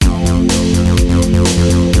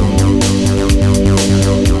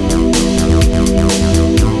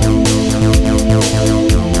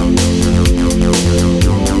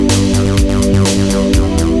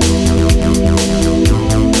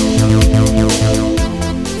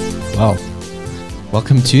Well,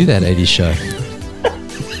 welcome to that 80s show.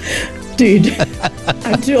 Dude,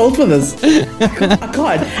 I'm too old for this. I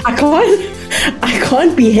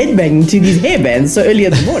can't be headbanging to these hairbands so early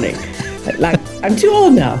in the morning. Like, I'm too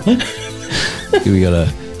old now. We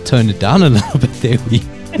gotta tone it down a little bit there.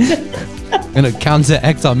 We're gonna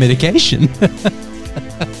counteract our medication.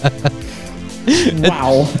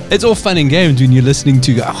 Wow. It's all fun and games when you're listening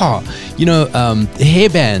to, hair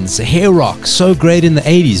bands, hair rock, so great in the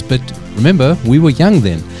 80s. But remember, we were young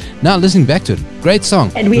then. Now listening back to it, great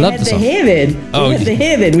song. And we Love had the the song. hair then. We had the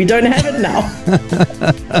hair then. We don't have it now.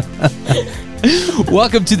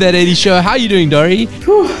 Welcome to that 80s show. How are you doing, Dory?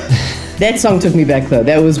 That song took me back, though.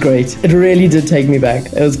 That was great. It really did take me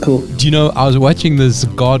back. It was cool. Do you know, I was watching this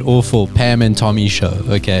god-awful Pam and Tommy show,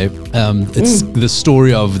 okay? It's the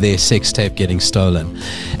story of their sex tape getting stolen.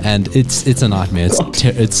 And it's a nightmare.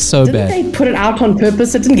 It's so Didn't bad. they put it out on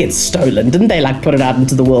purpose? It didn't get stolen. Didn't they, put it out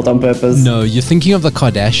into the world on purpose? No, you're thinking of the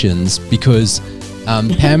Kardashians because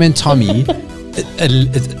Pam and Tommy,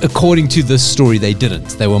 according to this story, they didn't.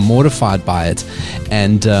 They were mortified by it.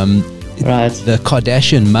 And Right. the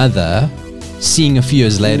Kardashian mother, seeing a few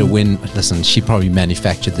years later listen, she probably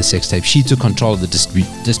manufactured the sex tape. She took control of the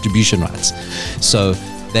distribution rights. So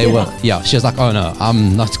she was like, oh no,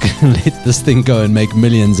 I'm not going to let this thing go and make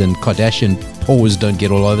millions and Kardashian paws don't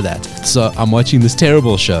get all over that. So I'm watching this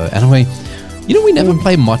terrible show and I'm going, we never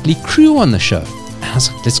play Motley Crue on the show. And I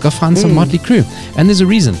was like, let's go find some Motley Crue. And there's a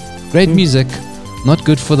reason. Great music, not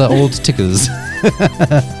good for the old tickers.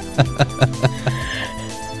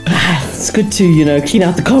 It's good to, clean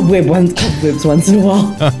out the cobwebs once in a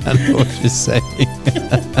while. I know what you're saying.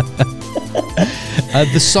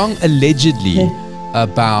 The song allegedly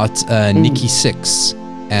about Nikki Sixx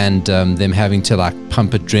and them having to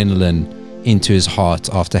pump adrenaline into his heart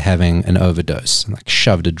after having an overdose,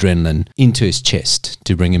 shoved adrenaline into his chest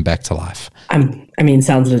to bring him back to life.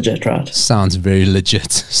 Sounds legit, right? Sounds very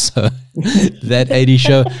legit. So that 80s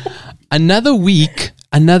show. Another week,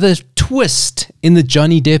 another twist in the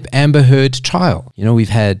Johnny Depp Amber Heard trial. We've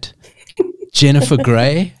had Jennifer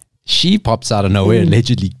Grey. She pops out of nowhere,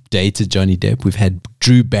 allegedly dated Johnny Depp. We've had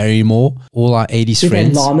Drew Barrymore, all our 80s We've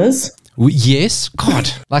friends. had llamas. Yes,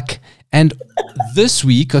 God. And this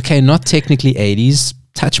week, okay, not technically 80s,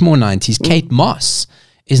 touch more 90s, Kate Moss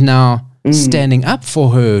is now standing up for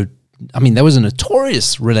her. There was a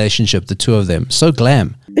notorious relationship, the two of them. So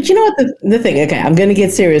glam. But you know what the thing, okay, I'm going to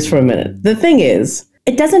get serious for a minute. The thing is,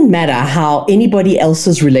 it doesn't matter how anybody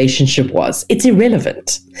else's relationship was. It's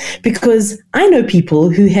irrelevant because I know people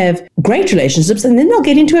who have great relationships and then they'll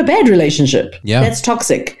get into a bad relationship. Yeah. That's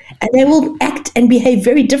toxic. And they will act and behave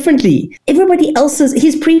very differently.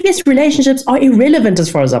 His previous relationships are irrelevant as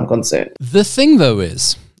far as I'm concerned. The thing though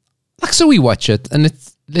is, so we watch it and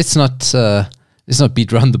let's not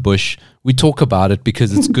beat around the bush. We talk about it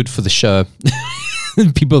because it's good for the show.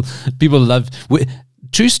 People love.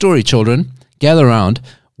 True story, children. Gather around.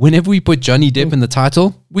 Whenever we put Johnny Depp in the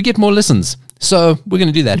title, we get more listens. So we're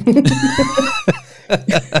going to do that.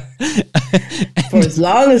 For as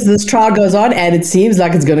long as this trial goes on, and it seems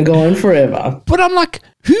like it's going to go on forever. But I'm like,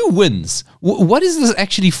 who wins? What is this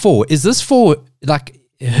actually for? Is this for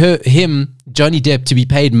him, Johnny Depp, to be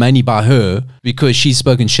paid money by her because she's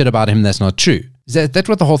spoken shit about him that's not true? Is that's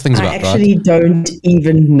what the whole thing's about, right? I actually don't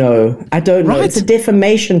even know. I don't know. Right. It's a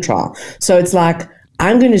defamation trial. So it's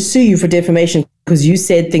I'm going to sue you for defamation because you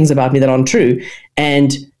said things about me that aren't true.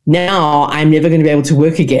 And now I'm never going to be able to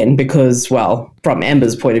work again because, from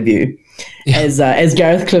Amber's point of view, as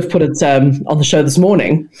Gareth Cliff put it on the show this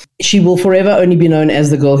morning, she will forever only be known as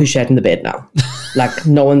the girl who shat in the bed now.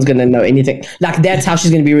 No one's going to know anything. That's how she's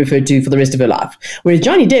going to be referred to for the rest of her life. Whereas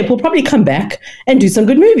Johnny Depp will probably come back and do some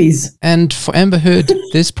good movies. And for Amber Heard,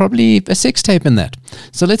 there's probably a sex tape in that.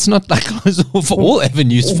 So let's not close off all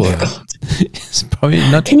avenues for her. It's probably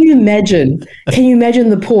not. Can you imagine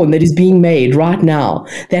the porn that is being made right now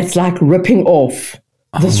that's ripping off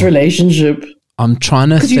this relationship? I'm trying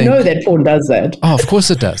to think. Because you know that porn does that. Oh, of course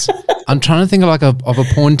it does. I'm trying to think of a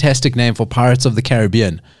porn-tastic name for Pirates of the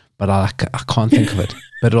Caribbean, but I can't think of it.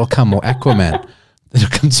 But it'll come, or Aquaman. It'll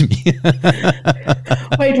come to me.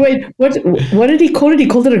 Wait. What did he call it? He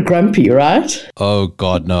called it a grumpy, right? Oh,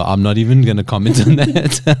 God, no. I'm not even going to comment on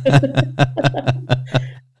that.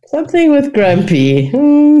 Something with grumpy.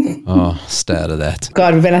 Oh, stay out of that.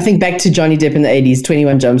 God, when I think back to Johnny Depp in the 80s,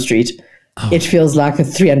 21 Jump Street, it feels like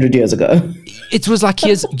 300 years ago. It was I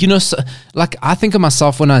think of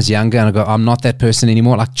myself when I was younger and I go, I'm not that person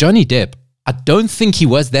anymore. Johnny Depp, I don't think he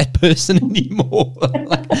was that person anymore.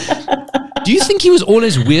 Do you think he was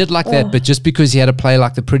always weird like that, but just because he had to play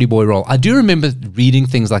the pretty boy role? I do remember reading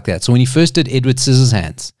things like that. So when he first did Edward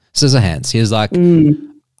Scissorhands, Scissorhands. He was like,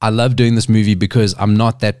 I love doing this movie because I'm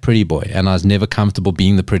not that pretty boy, and I was never comfortable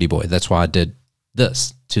being the pretty boy. That's why I did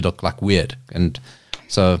this, to look like weird. And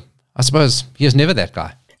so I suppose he was never that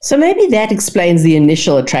guy. So maybe that explains the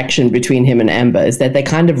initial attraction between him and Amber, is that they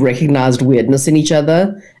kind of recognized weirdness in each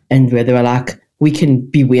other, and where they were like, we can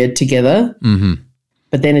be weird together. Mm-hmm.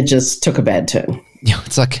 But then it just took a bad turn. Yeah,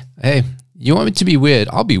 it's like, hey, you want me to be weird?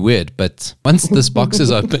 I'll be weird. But once this box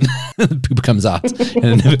is open, the poop comes out and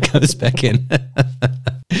it never comes back in.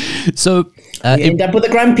 So You end up with a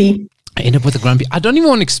grumpy. I end up with a grumpy. I don't even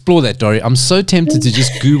want to explore that, Dory. I'm so tempted to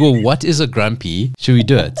just Google what is a grumpy. Should we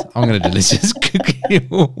do it? I'm going to do. Let's just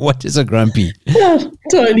Google what is a grumpy.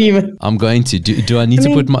 Don't even. I'm going to. Do I need to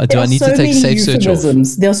put my? Do I need to take safe search off?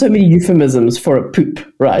 There are so many euphemisms for a poop,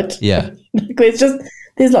 right? Yeah.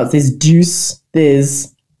 There's lots. There's deuce.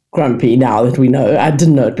 There's grumpy. Now that we know, I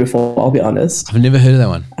didn't know it before. I'll be honest. I've never heard of that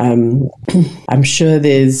one. I'm sure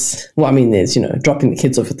there's. Well, I mean, there's dropping the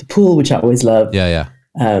kids off at the pool, which I always love. Yeah.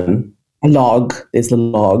 A log. There's the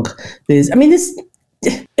log. It's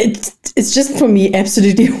just for me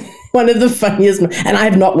absolutely one of the funniest. And I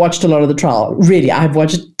have not watched a lot of the trial. Really, I've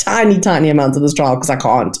watched tiny amounts of this trial because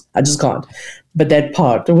I just can't. But that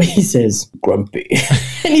part, the way he says grumpy,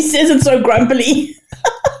 and he says it so grumpily.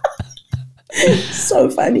 So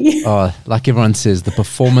funny. Oh, like everyone says, the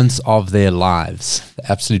performance of their lives,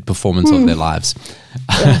 the absolute performance of their lives.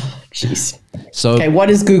 Jeez. So, okay, what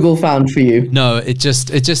has Google found for you? No, it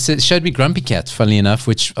showed me Grumpy Cat, funnily enough,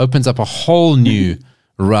 which opens up a whole new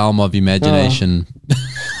realm of imagination.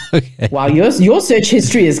 Okay. Wow, your search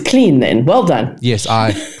history is clean then. Well done. Yes,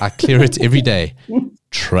 I clear it every day.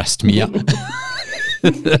 Trust me.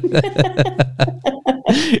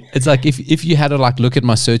 It's like if you had to look at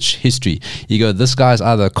my search history, you go, this guy's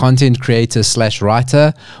either a content creator /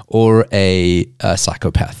 writer or a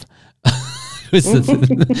psychopath. Because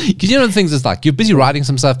the things is like, you're busy writing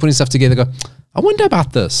some stuff, putting stuff together, go, I wonder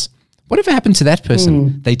about this. Whatever happened to that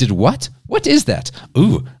person? They did what? What is that?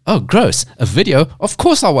 Ooh, oh, gross. A video? Of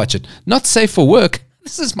course I'll watch it. Not safe for work.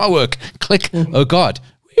 This is my work. Click. Oh, God.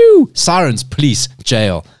 Whew. Sirens, police,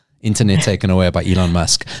 jail. Internet taken away by Elon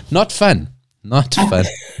Musk. Not fun. Not fun.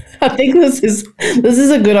 I think this is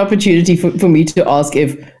a good opportunity for me to ask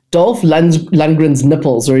if Dolph Lundgren's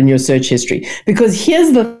nipples are in your search history. Because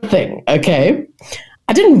here's the thing, okay?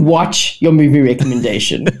 I didn't watch your movie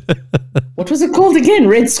recommendation. What was it called again?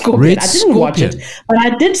 Red Scorpion. I didn't watch it, but I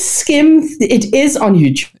did skim. It is on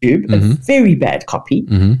YouTube. A very bad copy.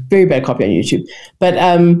 Very bad copy on YouTube. But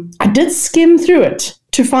I did skim through it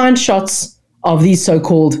to find shots of these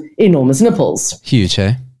so-called enormous nipples. Huge,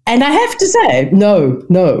 eh? And I have to say,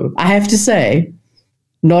 no, I have to say,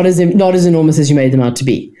 not as enormous as you made them out to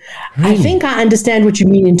be. Really? I think I understand what you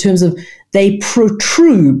mean in terms of they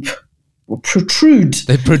protrude.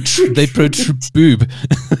 They protrude boob.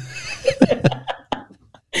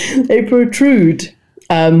 They protrude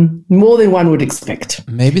more than one would expect.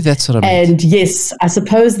 Maybe that's what I meant. And yes, I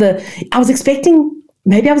suppose I was expecting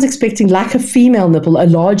like a female nipple, a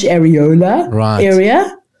large areola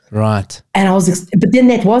area. Right. And but then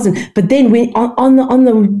that wasn't. But then when on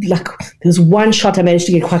the there's one shot I managed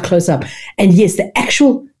to get quite close up, and yes, the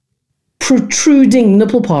actual protruding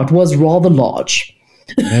nipple part was rather large.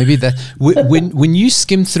 Maybe that when you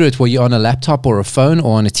skimmed through it, were you on a laptop or a phone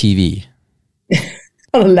or on a TV?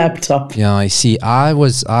 On a laptop. Yeah, I see. I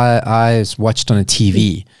watched on a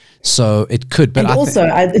TV. So it could, but it's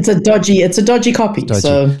a dodgy copy.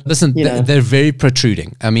 So listen, they're very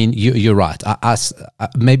protruding. I mean, you're right.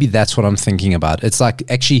 Maybe that's what I'm thinking about. It's like,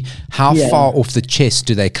 actually, how far off the chest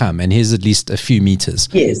do they come? And here's at least a few meters.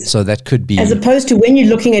 Yes. So that could be, as opposed to when you're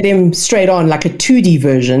looking at him straight on, like a 2D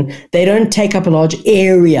version, they don't take up a large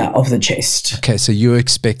area of the chest. Okay, so you're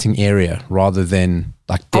expecting area rather than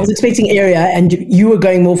like depth. I was expecting area, and you were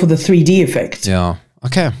going more for the 3D effect. Yeah.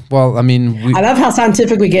 Okay, well, I mean... I love how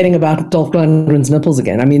scientific we're getting about Dolph Lundgren's nipples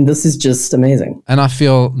again. I mean, this is just amazing. And I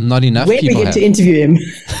feel not enough people When we get to interview him,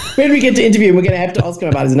 we're going to have to ask him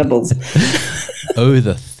about his nipples. Oh,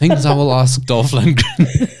 the things I will ask Dolph Lundgren.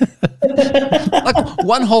 Like,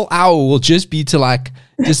 one whole hour will just be to,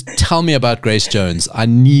 just tell me about Grace Jones. I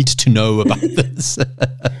need to know about this.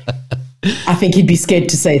 I think he'd be scared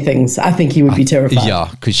to say things. I think he would be terrified. Yeah,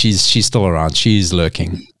 because she's still around. She's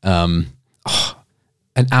lurking.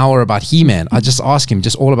 An hour about He-Man. I just ask him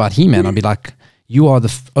just all about He-Man. I'd be like, you are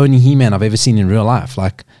the only He-Man I've ever seen in real life.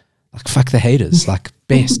 Like fuck the haters. Like,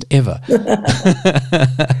 best ever.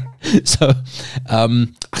 So,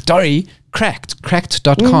 Dory,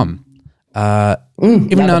 cracked.com.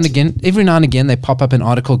 Every now and again, they pop up an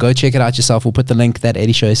article. Go check it out yourself. We'll put the link, that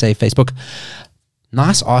 80 Show SA Facebook.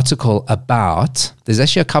 nice article about, there's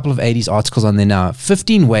actually a couple of 80s articles on there now,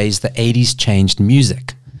 15 ways the 80s changed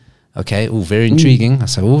music. Okay, very intriguing. I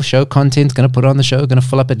said, show content, going to put it on the show, going to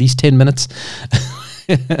fill up at least 10 minutes.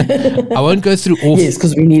 I won't go through all. Yes,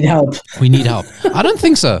 because we need help. We need help. I don't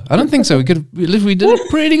think so. We did a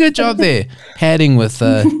pretty good job there, padding with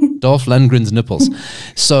Dolph Lundgren's nipples.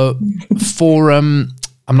 So for, I'm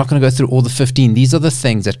not going to go through all the 15. These are the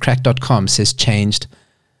things that crack.com says changed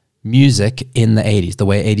music in the 80s, the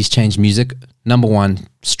way 80s changed music. Number one,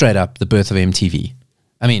 straight up, the birth of MTV.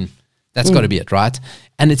 I mean, that's got to be it, right?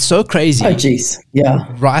 And it's so crazy. Oh, geez. Yeah.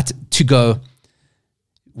 Right, to go,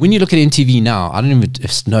 when you look at MTV now, I don't even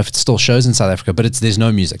know if it still shows in South Africa, but there's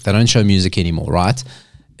no music. They don't show music anymore, right?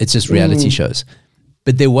 It's just reality shows.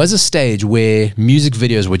 But there was a stage where music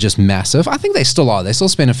videos were just massive. I think they still are. They still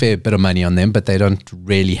spend a fair bit of money on them, but they don't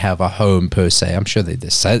really have a home per se. I'm sure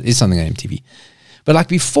there's something on MTV. But like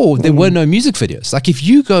before, there were no music videos. Like if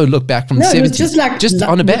you go look back from the 70s, it was just like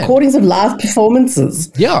on a band. Recordings of live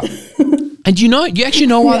performances. Yeah. And you actually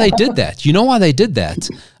know why they did that. You know why they did that?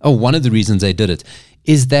 Oh, one of the reasons they did it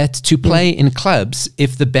is that to play in clubs,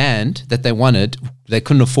 if the band that they wanted, they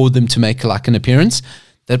couldn't afford them to make like an appearance,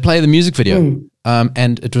 they'd play the music video.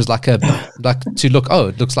 And it was like it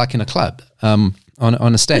looks like in a club.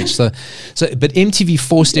 On a stage. So but MTV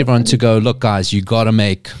forced everyone to go, look guys, you got to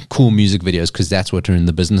make cool music videos because that's what we're in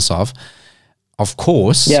the business of. Of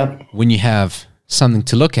course, when you have something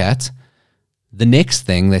to look at, the next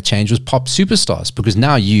thing that changed was pop superstars, because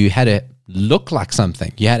now you had to look like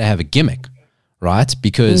something. You had to have a gimmick, right?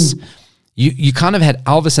 Because you kind of had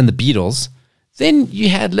Elvis and the Beatles. Then you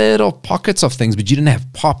had little pockets of things, but you didn't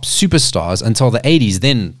have pop superstars until the 80s.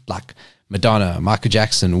 Then like Madonna, Michael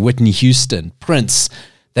Jackson, Whitney Houston, Prince,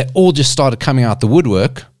 they all just started coming out the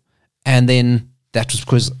woodwork. And then that was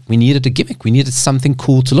because we needed a gimmick. We needed something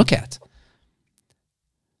cool to look at.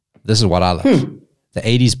 This is what I love. The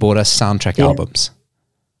 80s bought us soundtrack albums.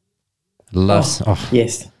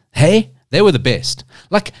 Yes. Hey, they were the best.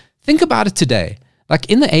 Like, think about it today. Like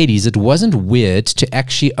in the 80s, it wasn't weird to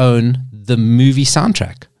actually own the movie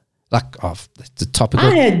soundtrack. Like, the topic.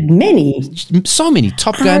 I had many. So many.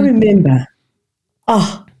 Top Gun. I remember.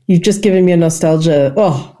 Oh, you've just given me a nostalgia.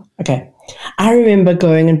 Oh, okay. I remember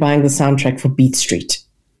going and buying the soundtrack for Beat Street.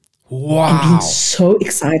 Wow. And being so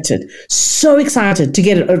excited to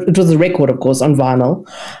get it. It was a record, of course, on vinyl.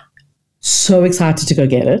 So excited to go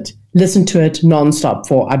get it. Listen to it nonstop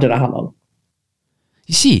for I don't know how long.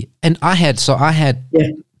 You see, and I had.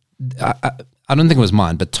 I don't think it was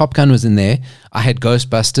mine, but Top Gun was in there. I had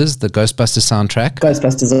Ghostbusters, the Ghostbusters soundtrack.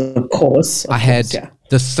 Ghostbusters, of course. I had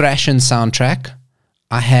the Thrashin' soundtrack.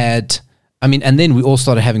 And then we all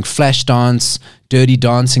started having Flashdance, Dirty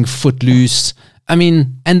Dancing, Footloose.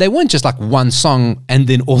 And they weren't just like one song and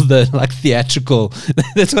then all the like theatrical.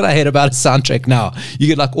 That's what I hate about a soundtrack now. You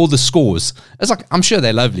get like all the scores. It's like, I'm sure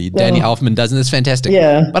they're lovely. Danny Elfman does, and it's fantastic.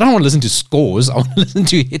 Yeah. But I don't want to listen to scores. I want to listen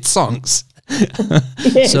to hit songs.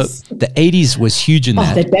 Yes. So the 80s was huge in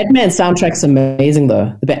that. That Batman soundtrack's amazing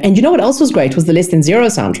though. And you know what else was great was the Less Than Zero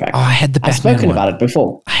soundtrack. Oh, I had the Batman I've spoken one. about it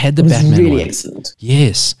before. I had the Batman really one. excellent.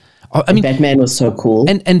 Yes. Batman was so cool.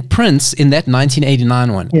 And Prince in that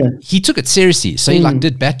 1989 one, he took it seriously. So he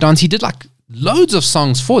did Bat Dance. He did like loads of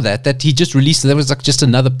songs for that he just released. That was like just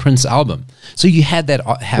another Prince album. So you had that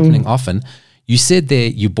happening often. You said there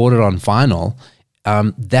you bought it on vinyl.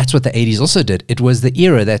 That's what the 80s also did. It was the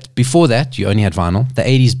era that before that you only had vinyl. The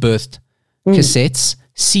 80s birthed cassettes,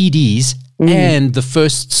 CDs, and the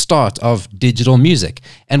first start of digital music.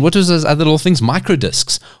 And what was those other little things?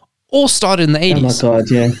 Microdiscs. All started in the 80s. Oh my God,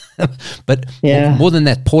 yeah. But more than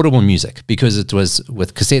that, portable music, because it was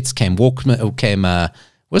with cassettes came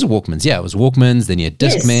was it Walkmans? Yeah, it was Walkmans. Then you had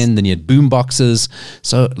Discmen. Then you had boom boxes.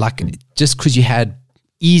 So like just because you had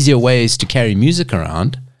easier ways to carry music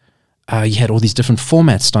around, you had all these different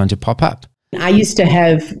formats starting to pop up. I used to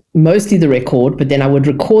have mostly the record, but then I would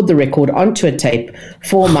record the record onto a tape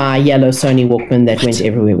for my yellow Sony Walkman that went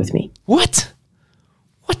everywhere with me. What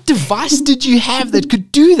device did you have that could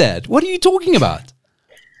do that? What are you talking about?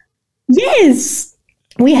 Yes.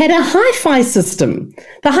 We had a hi-fi system.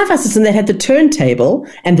 The hi-fi system that had the turntable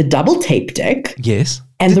and the double tape deck. Yes.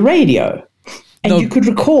 And the radio. And you could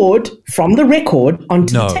record from the record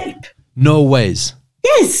onto the tape. No ways.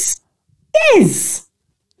 Yes.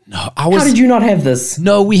 No, How did you not have this?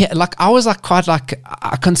 No, we had, I was quite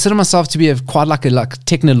I consider myself to be quite a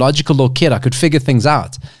technological little kid. I could figure things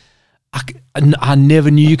out. I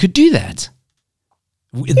never knew you could do that.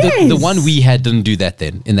 The one we had didn't do that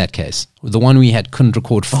then, in that case. The one we had couldn't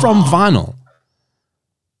record from vinyl.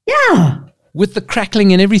 Yeah. With the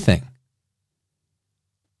crackling and everything.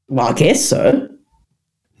 Well, I guess so.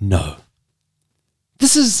 no.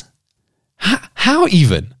 This is, how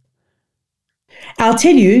even? I'll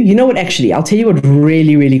tell you, you know what, actually, I'll tell you what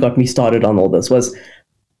really, really got me started on all this was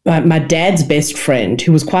my dad's best friend,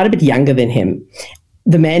 who was quite a bit younger than him,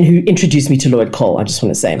 the man who introduced me to Lloyd Cole, I just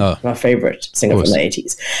want to say, my favorite singer from the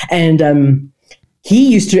 80s. And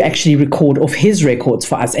he used to actually record off his records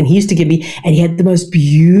for us. And he used to give me, and he had the most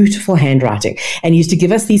beautiful handwriting. And he used to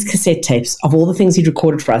give us these cassette tapes of all the things he'd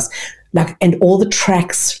recorded for us, like, and all the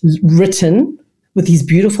tracks written with his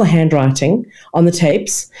beautiful handwriting on the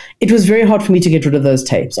tapes. It was very hard for me to get rid of those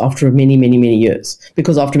tapes after many, many, many years,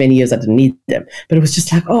 because after many years I didn't need them. But it was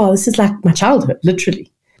just like, oh, this is like my childhood,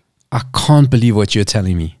 literally. I can't believe what you're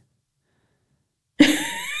telling me.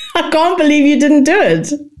 I can't believe you didn't do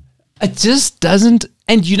it. It just doesn't,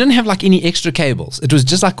 and you didn't have like any extra cables. It was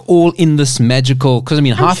just like all in this magical, because I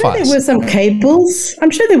mean, I'm sure there were some cables.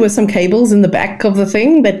 I'm sure there were some cables in the back of the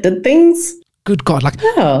thing that did things. Good God. Like,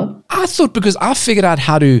 I thought, because I figured out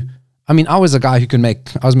how to, I mean, I was a guy who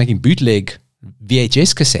I was making bootleg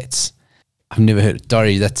VHS cassettes. I've never heard it.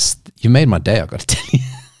 Dori, you made my day, I got to tell you.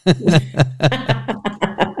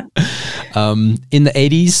 In the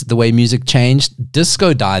 80s, the way music changed,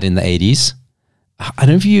 disco died in the 80s. I don't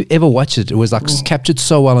know if you ever watched it. It was like captured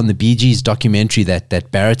so well on the Bee Gees documentary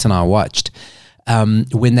that Barrett and I watched,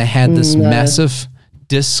 when they had this massive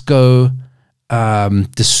disco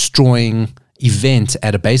destroying event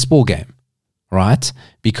at a baseball game, right?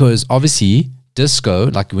 Because obviously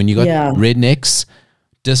disco, like when you got rednecks,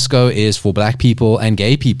 disco is for black people and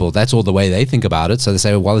gay people. That's all the way they think about it. So they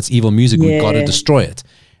say, well, it's evil music. We've got to destroy it.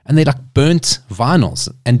 And they like burnt vinyls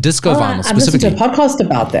and disco vinyls specifically. I've listened to a podcast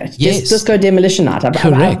about that. Yes. Disco Demolition Night.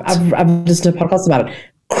 Correct. I've listened to a podcast about it.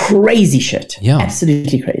 Crazy shit. Yeah.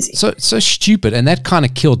 Absolutely crazy. So stupid. And that kind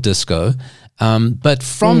of killed disco. But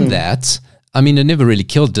from that, I mean, it never really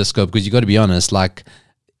killed disco, because you got to be honest, like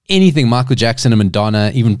anything Michael Jackson and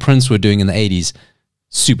Madonna, even Prince were doing in the 80s,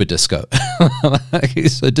 super disco.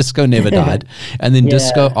 So disco never died. And then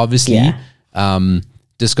disco, obviously,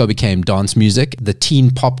 disco became dance music. The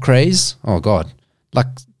teen pop craze, oh God, like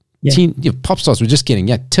teen pop stars were just getting,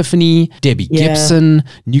 Tiffany, Debbie Gibson,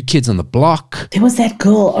 New Kids on the Block. There was that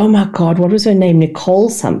girl, oh my God, what was her name?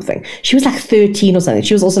 Nicole something. She was like 13 or something.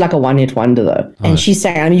 She was also like a one-hit wonder though. And she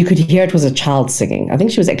sang, I mean, you could hear it was a child singing. I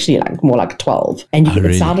think she was actually like more like 12. And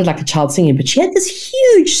it sounded like a child singing, but she had this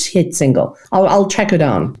huge hit single. I'll track her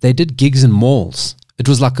down. They did gigs in malls. It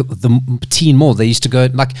was like the teen mall. They used to go,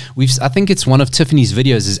 like, I think it's one of Tiffany's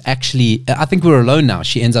videos is actually, I think We're Alone Now.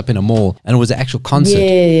 She ends up in a mall and it was an actual concert.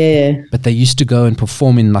 Yeah. But they used to go and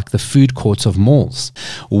perform in like the food courts of malls.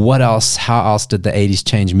 What else? How else did the 80s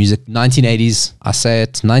change music? 1980s, I say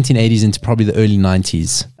it, 1980s into probably the early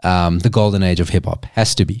 90s. The golden age of hip hop.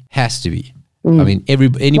 Has to be. I mean,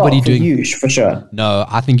 anybody doing you, for sure. No,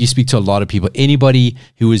 I think you speak to a lot of people. Anybody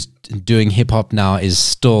who is doing hip hop now is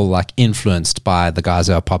still like influenced by the guys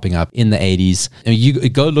that are popping up in the 80s. And you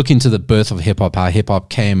go look into the birth of hip hop, how hip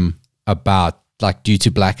hop came about, like due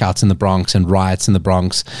to blackouts in the Bronx and riots in the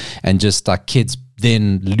Bronx, and just like kids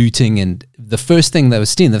then looting. And the first thing they were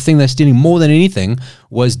stealing, the thing they were stealing more than anything,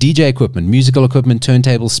 was DJ equipment, musical equipment,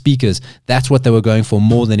 turntables, speakers. That's what they were going for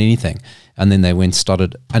more than anything. And then they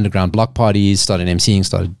started underground block parties, started MCing,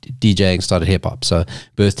 started DJing, started hip hop. So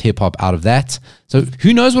birthed hip hop out of that. So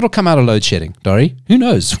who knows what will come out of load shedding, Dori? Who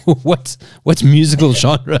knows what musical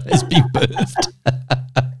genre is being birthed?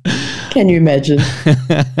 Can you imagine?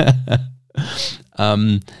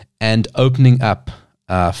 And opening up,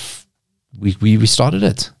 we started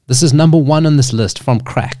it. This is number one on this list from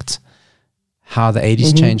Cracked. How the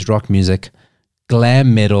 80s changed rock music.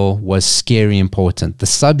 Glam metal was scary important. The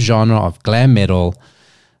subgenre of glam metal,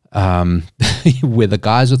 where the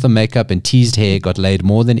guys with the makeup and teased hair got laid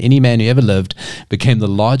more than any man who ever lived, became the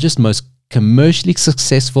largest, most commercially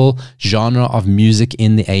successful genre of music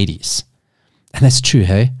in the 80s. And that's true,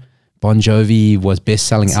 hey? Bon Jovi was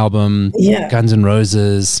best-selling album. Guns N'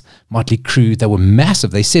 Roses, Motley Crue, they were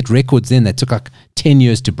massive. They set records then that took like 10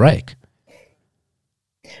 years to break.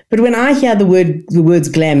 But when I hear the words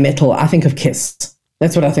glam metal, I think of Kiss.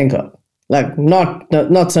 That's what I think of. Like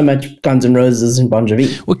not so much Guns N' Roses and Bon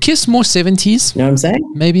Jovi. Well, Kiss more 70s. You know what I'm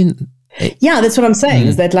saying? Maybe. Yeah, that's what I'm saying.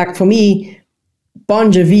 Is that like for me,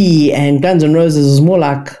 Bon Jovi and Guns N' Roses is more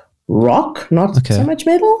like rock, not so much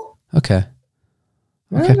metal. Okay.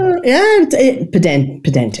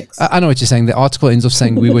 Pedantics. I know what you're saying. The article ends off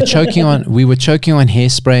saying we were choking on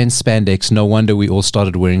hairspray and spandex. No wonder we all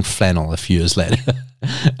started wearing flannel a few years later.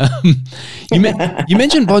 You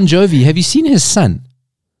mentioned Bon Jovi. Have you seen his son?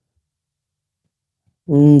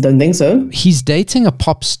 Don't think so. He's dating a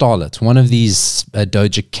pop starlet, one of these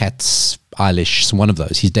Doja Cat's Eilish, one of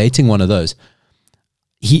those. He's dating one of those.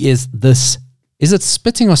 He is this. Is it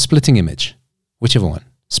spitting or splitting image? Whichever one.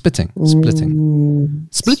 Splitting.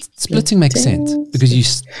 Splitting makes sense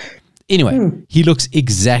because anyway, he looks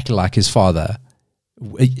exactly like his father.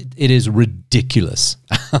 It is ridiculous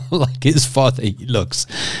like his father he looks.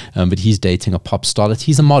 But he's dating a pop starlet.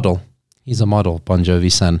 He's a model. Bon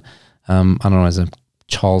Jovi's son. I don't know, is it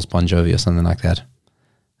Charles Bon Jovi or something like that?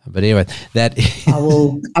 But anyway, that I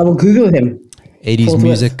will Google him. 80s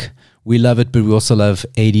music. We love it, but we also love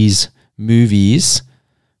 80s movies.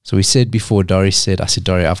 So we said before, I said,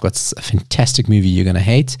 Dori, I've got a fantastic movie you're going to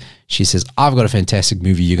hate. She says, I've got a fantastic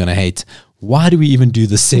movie you're going to hate. Why do we even do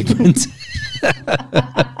this segment?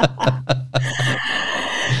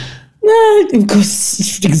 No,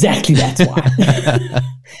 because exactly that's why.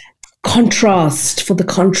 Contrast, for the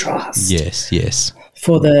contrast. Yes.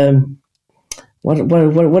 For the,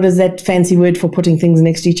 what is that fancy word for putting things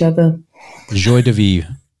next to each other? Joie de vivre.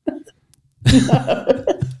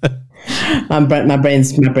 My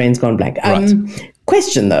brain's gone blank. Right.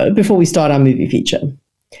 Question though, before we start our movie feature,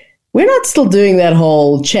 we're not still doing that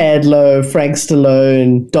whole Chad Lowe, Frank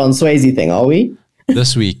Stallone, Don Swayze thing, are we?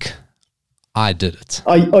 This week, I did it.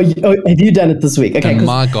 Oh, have you done it this week? Okay. And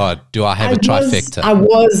my God, do I have a trifecta?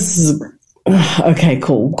 Okay,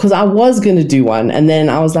 cool. Because I was going to do one, and then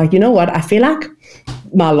I was like, you know what? I feel like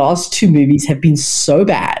my last two movies have been so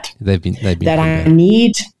bad They've been that I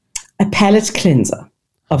need a palate cleanser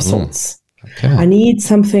of sorts. Okay. I need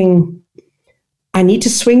something. I need to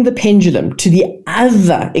swing the pendulum to the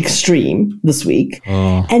other extreme this week,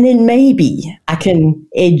 and then maybe I can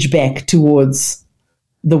edge back towards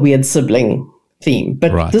the weird sibling theme.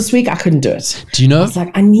 But this week I couldn't do it. Do you know? I was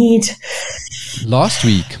like, I need. Last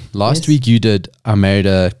week you did I Married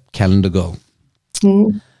a Calendar Girl.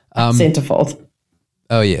 Centerfold.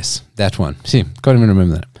 Oh yes, that one. See, can't even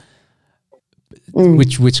remember that.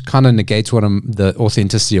 Which kind of negates the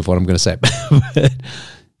authenticity of what I'm going to say. But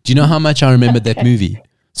do you know how much I remembered that movie?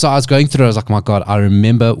 So I was going through, I was like, my God,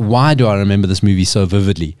 why do I remember this movie so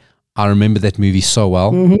vividly? I remember that movie so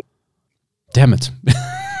well. Mm-hmm. Damn it.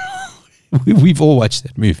 We've all watched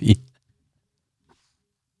that movie.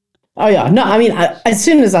 Oh yeah. No, I mean, as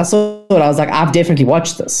soon as I saw it, I was like, I've definitely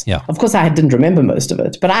watched this. Yeah. Of course, I didn't remember most of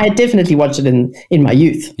it, but I had definitely watched it in my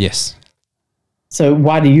youth. Yes. So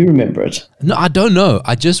why do you remember it? No, I don't know.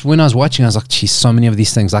 When I was watching, I was like, geez, so many of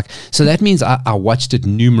these things. So that means I watched it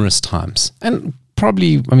numerous times. And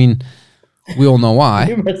probably, I mean, we all know why.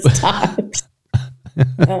 Numerous times.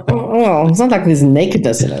 Well, it's not like there's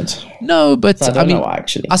nakedness in it. No, but so I don't know why,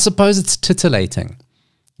 actually. I suppose it's titillating.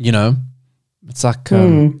 It's like,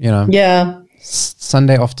 yeah,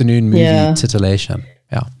 Sunday afternoon movie titillation.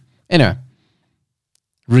 Yeah. Anyway.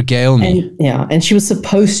 Regale me. And she was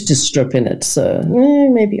supposed to strip in it, so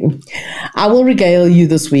maybe. I will regale you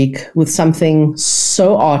this week with something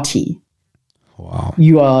so arty. Wow.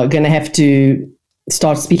 You are going to have to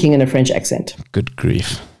start speaking in a French accent. Good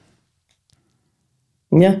grief.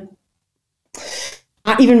 Yeah.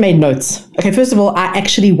 I even made notes. Okay, first of all, I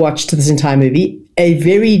actually watched this entire movie. A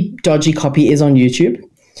very dodgy copy is on YouTube.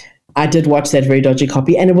 I did watch that very dodgy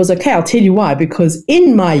copy, and it was okay. I'll tell you why. Because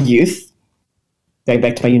in my youth, going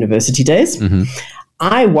back to my university days,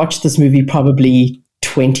 I watched this movie probably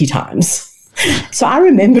 20 times. So I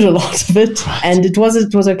remembered a lot of it, and it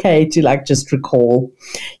was okay to just recall.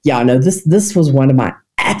 Yeah, no, this was one of my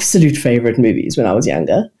absolute favorite movies when I was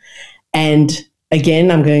younger. And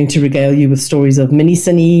again, I'm going to regale you with stories of Mini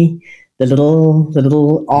Cine, the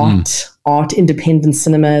little art independent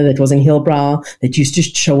cinema that was in Hillbrow that used to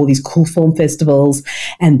show all these cool film festivals.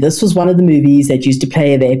 And this was one of the movies that used to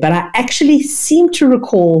play there. But I actually seem to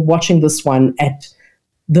recall watching this one at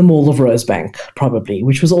the Mall of Rosebank, probably,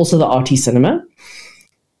 which was also the arty cinema.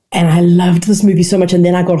 And I loved this movie so much. And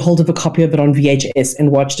then I got hold of a copy of it on VHS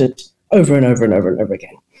and watched it over and over and over and over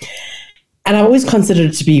again. And I always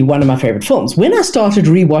considered it to be one of my favorite films. When I started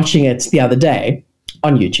rewatching it the other day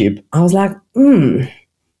on YouTube, I was like, oh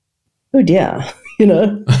dear,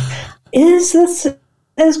 is this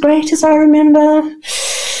as great as I remember?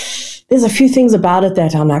 There's a few things about it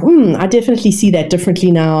that I'm like, I definitely see that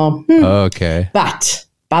differently now. Okay. But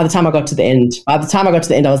by the time I got to the end, I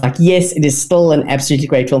was like, yes, it is still an absolutely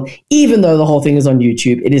great film. Even though the whole thing is on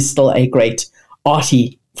YouTube, it is still a great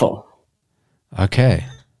arty film. Okay.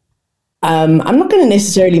 I'm not going to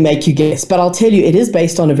necessarily make you guess, but I'll tell you it is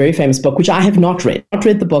based on a very famous book, which I have not read. I've not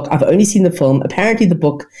read the book. I've only seen the film. Apparently the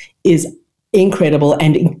book is incredible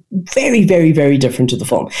and very, very, very different to the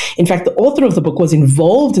film. In fact, the author of the book was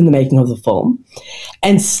involved in the making of the film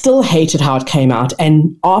and still hated how it came out.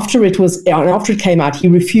 And after it came out, he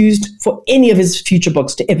refused for any of his future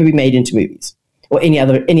books to ever be made into movies or any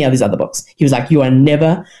of his other books. He was like, you are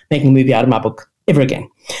never making a movie out of my book ever again,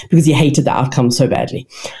 because he hated the outcome so badly.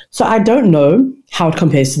 So I don't know how it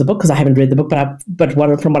compares to the book because I haven't read the book,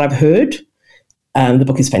 from what I've heard, the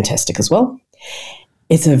book is fantastic as well.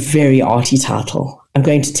 It's a very arty title. I'm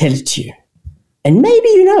going to tell it to you. And maybe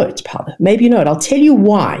you know it, Paula. Maybe you know it. I'll tell you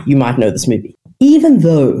why you might know this movie. Even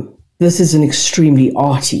though this is an extremely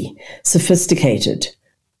arty, sophisticated,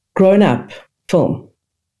 grown-up film,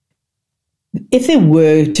 if there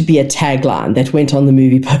were to be a tagline that went on the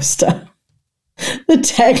movie poster, the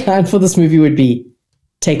tagline for this movie would be,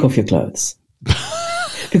 take off your clothes.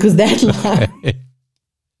 Because that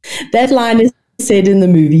line is said in the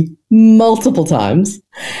movie multiple times,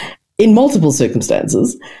 in multiple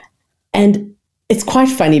circumstances. And it's quite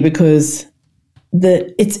funny because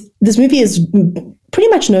this movie is pretty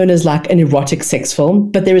much known as like an erotic sex film,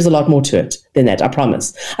 but there is a lot more to it than that, I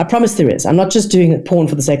promise. I promise there is. I'm not just doing porn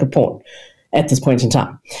for the sake of porn at this point in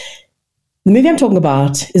time. The movie I'm talking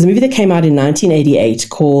about is a movie that came out in 1988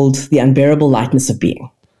 called The Unbearable Lightness of Being.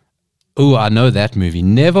 Oh, I know that movie.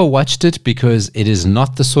 Never watched it because it is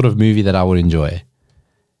not the sort of movie that I would enjoy.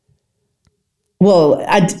 Well,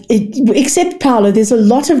 except Paolo, there's a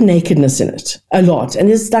lot of nakedness in it, a lot. And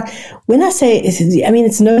there's like, when I say,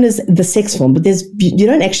 it's known as the sex film, but you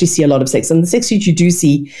don't actually see a lot of sex. And the sex that you do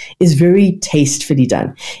see is very tastefully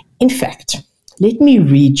done. In fact, let me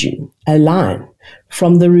read you a line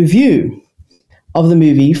from the review of the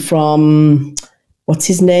movie from, what's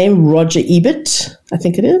his name? Roger Ebert, I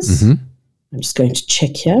think it is. Mm-hmm. I'm just going to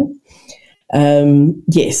check here.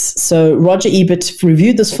 Yes, so Roger Ebert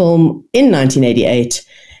reviewed this film in 1988.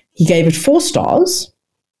 He gave it 4 stars,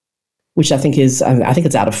 which I think it's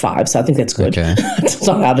out of 5, so I think that's good. Okay. It's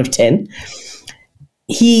not out of 10.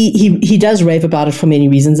 He does rave about it for many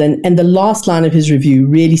reasons, and the last line of his review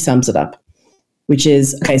really sums it up, which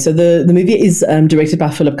is, okay, so the movie is directed by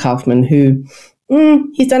Philip Kaufman, who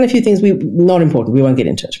he's done a few things, not important, we won't get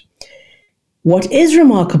into it. What is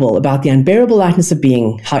remarkable about The Unbearable Lightness of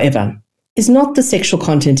Being, however, is not the sexual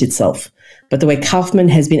content itself, but the way Kaufman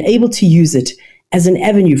has been able to use it as an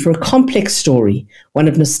avenue for a complex story, one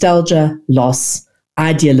of nostalgia, loss,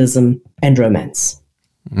 idealism, and romance.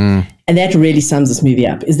 And that really sums this movie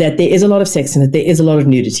up, is that there is a lot of sex in it, there is a lot of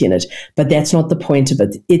nudity in it, but that's not the point of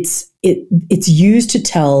it. It's used to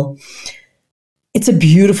tell. It's a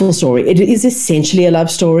beautiful story. It is essentially a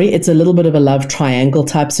love story. It's a little bit of a love triangle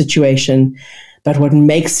type situation. But what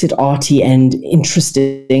makes it arty and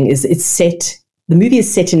interesting is the movie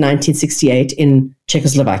is set in 1968 in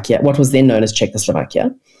Czechoslovakia, what was then known as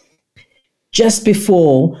Czechoslovakia, just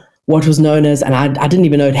before what was known as, and I didn't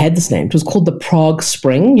even know it had this name, it was called the Prague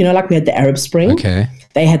Spring. You know, like we had the Arab Spring? Okay.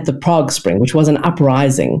 They had the Prague Spring, which was an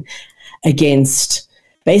uprising against,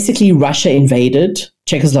 basically Russia invaded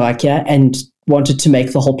Czechoslovakia and wanted to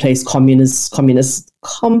make the whole place communistic.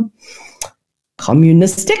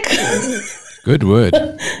 Good word.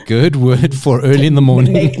 Good word for early in the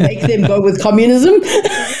morning. Make them go with communism.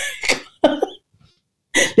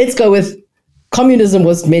 Let's go with communism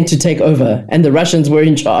was meant to take over and the Russians were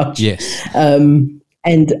in charge. Yes. And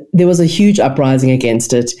there was a huge uprising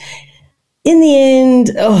against it. In the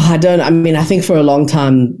end, I think for a long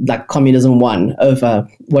time, like communism won over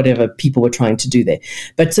whatever people were trying to do there.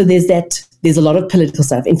 But so there's a lot of political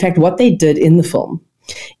stuff. In fact, what they did in the film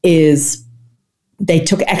is they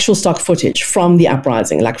took actual stock footage from the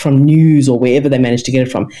uprising, like from news or wherever they managed to get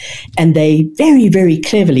it from. And they very, very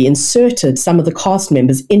cleverly inserted some of the cast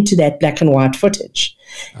members into that black and white footage.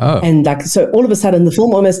 Oh. And so all of a sudden the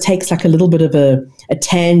film almost takes like a little bit of a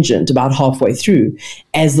tangent about halfway through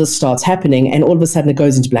as this starts happening. And all of a sudden it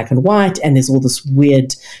goes into black and white and there's all this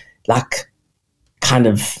weird, like kind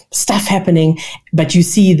of stuff happening. But you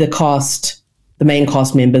see the main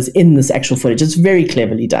cast members in this actual footage. It's very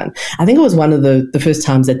cleverly done. I think it was one of the first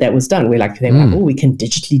times that was done where they were like, oh, we can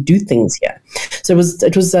digitally do things here. So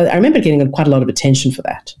it was I remember getting quite a lot of attention for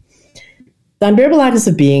that. The Unbearable Lightness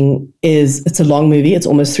of Being it's a long movie. It's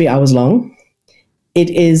almost 3 hours long. It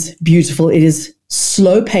is beautiful. It is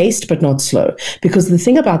slow paced, but not slow, because the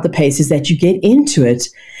thing about the pace is that you get into it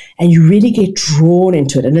and you really get drawn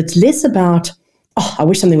into it. And it's less about, I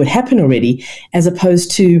wish something would happen already, as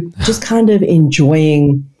opposed to just kind of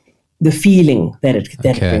enjoying the feeling that it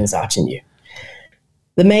brings out in you.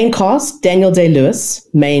 The main cast, Daniel Day-Lewis,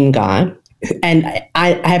 main guy, and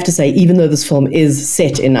I have to say, even though this film is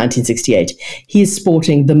set in 1968, he is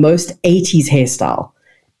sporting the most 80s hairstyle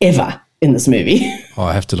ever in this movie. Oh,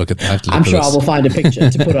 I have to look at that. I'm sure I will find a picture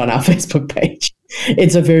to put on our Facebook page.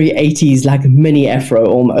 It's a very 80s, like mini afro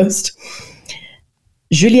almost.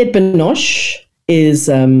 Juliette Binoche is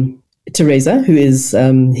Teresa, who is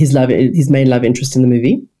his main love interest in the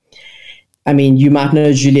movie. I mean, you might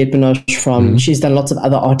know Juliette Binoche from, she's done lots of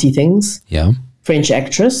other arty things. Yeah. French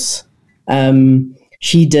actress.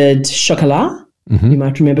 She did Chocolat. You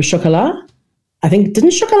might remember Chocolat. I think, didn't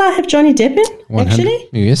Chocolat have Johnny Depp in, actually?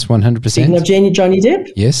 Yes, 100%. Speaking of Johnny Depp?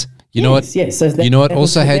 Yes. You know what? Yes. So you know what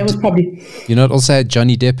also had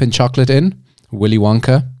Johnny Depp and chocolate in? Willy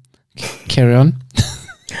Wonka. Carry on.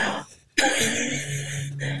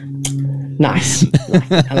 Nice.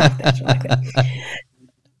 I like that.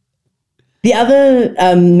 The other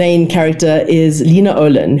main character is Lena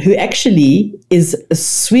Olin, who actually is a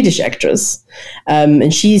Swedish actress.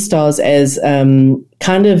 And she stars as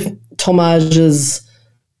kind of Tomage's,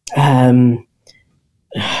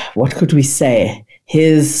 what could we say?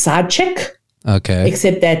 His side chick. Okay.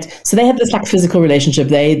 Except that, so they have this like physical relationship.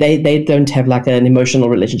 They don't have like an emotional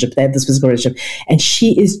relationship. They have this physical relationship, and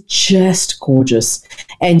she is just gorgeous.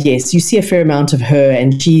 And yes, you see a fair amount of her,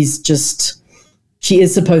 and she is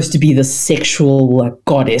supposed to be the sexual like,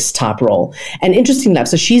 goddess type role. And interesting enough,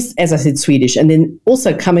 so she's, as I said, Swedish, and then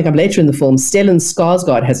also coming up later in the film, Stellan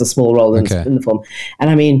Skarsgård has a small role in the film. And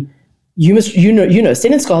I mean, you know,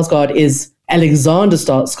 Stellan Skarsgård is Alexander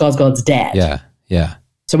Skarsgård's dad. Yeah.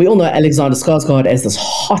 So we all know Alexander Skarsgård as this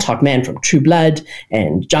hot man from True Blood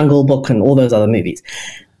and Jungle Book and all those other movies.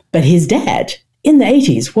 But his dad in the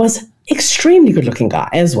 80s was extremely good-looking guy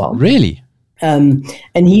as well. Really? And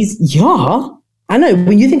he's, I know.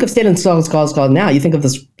 When you think of Stellan Skarsgård now, you think of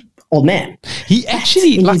this old man. He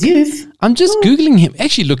actually, in his youth. I'm just Googling him.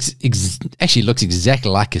 Actually looks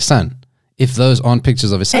exactly like his son. If those aren't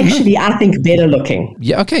pictures of his son. Actually, I think better looking.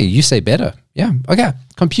 Yeah, okay. You say better. Yeah, okay.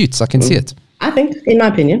 Computes. I can see it. I think, in my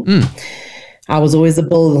opinion. I was always a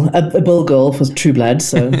bull girl for True Blood,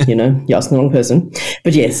 so, you know, you're asking the wrong person.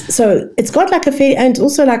 But yes, so it's got like and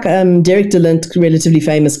also like Derek DeLint, relatively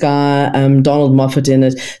famous guy, Donald Moffat in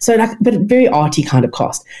it. So like, but very arty kind of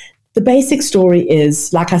cast. The basic story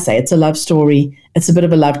is, like I say, it's a love story. It's a bit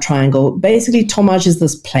of a love triangle. Basically, Tomasz is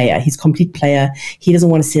this player. He's a complete player. He doesn't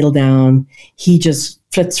want to settle down. He just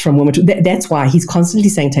flits from woman to... That's why he's constantly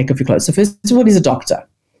saying, take off your clothes. So first of all, he's a doctor.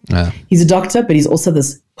 He's a doctor, but he's also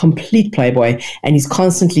this complete playboy, and he's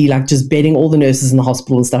constantly like just bedding all the nurses in the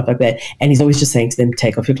hospital and stuff like that. And he's always just saying to them,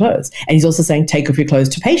 take off your clothes. And he's also saying, take off your clothes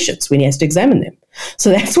to patients when he has to examine them. So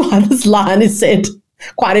that's why this line is said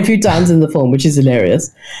quite a few times in the film, which is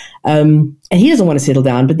hilarious. And he doesn't want to settle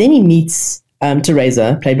down, but then he meets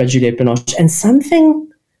Teresa, played by Juliette Binoche, and something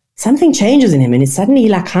changes in him, and suddenly he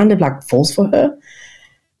like kind of like falls for her.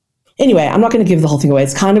 Anyway, I'm not going to give the whole thing away.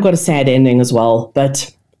 It's kind of got a sad ending as well,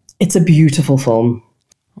 but it's a beautiful film.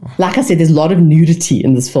 Like I said, there's a lot of nudity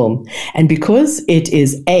in this film. And because it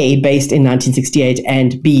is A, based in 1968,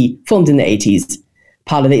 and B, filmed in the 80s,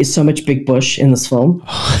 Paula, there is so much big bush in this film.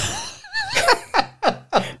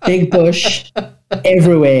 Big bush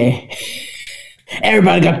everywhere.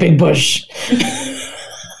 Everybody got big bush.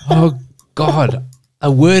 Oh, God.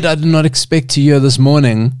 A word I did not expect to hear this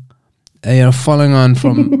morning, following on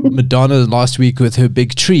from Madonna last week with her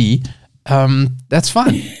big tree. That's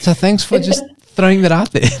fine. So thanks for just throwing that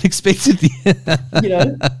out there unexpectedly.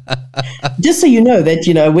 Just so you know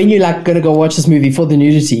that, when you're like going to go watch this movie for the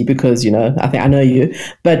nudity, because, I know you,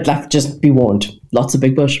 but like just be warned, lots of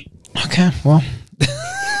big bush. Okay, well,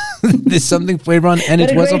 there's something for everyone, and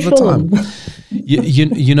it was of the time.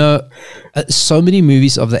 So many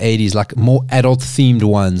movies of the 80s, like more adult themed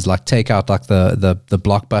ones, like take out like the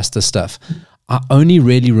blockbuster stuff. I only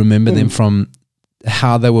really remember them from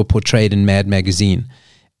how they were portrayed in Mad Magazine,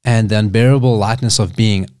 and the unbearable lightness of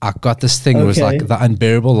being. I got this thing. It was like the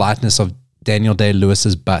unbearable lightness of Daniel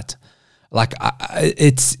Day-Lewis's butt. Like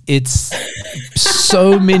it's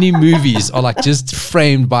so many movies are like just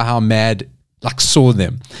framed by how Mad like saw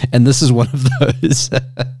them, and this is one of those.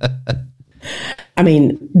 I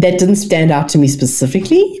mean, that didn't stand out to me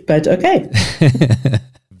specifically, but okay.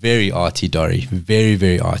 Very arty, Dory. Very,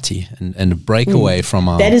 very arty. And a breakaway from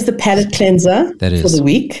our... That is the palate cleanser for the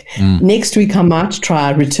week. Next week, I might try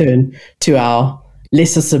return to our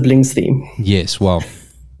lesser siblings theme. Yes, well,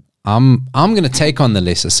 I'm going to take on the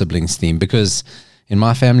lesser siblings theme, because in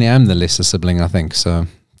my family, I'm the lesser sibling, I think. So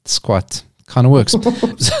it's quite... kind of works.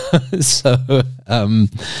 So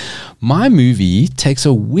my movie takes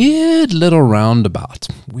a weird little roundabout.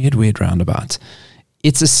 Weird roundabout.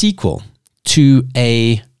 It's a sequel to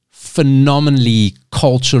a phenomenally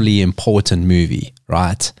culturally important movie,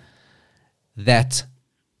 right? That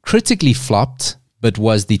critically flopped, but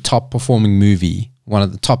was the top performing movie, one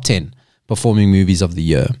of the top 10 performing movies of the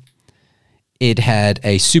year. It had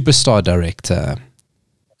a superstar director,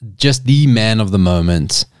 just the man of the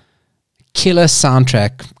moment, killer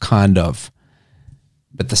soundtrack, kind of.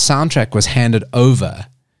 But the soundtrack was handed over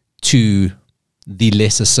to the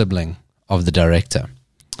lesser sibling of the director.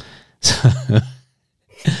 So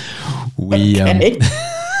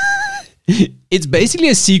it's basically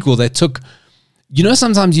a sequel that took,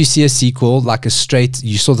 sometimes you see a sequel, like you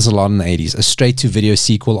saw this a lot in the 80s, a straight to video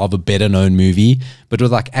sequel of a better known movie, but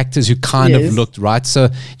with like actors who kind of looked right. So,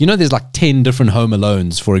 there's like 10 different Home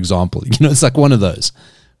Alones, for example. It's like one of those.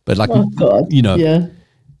 But like,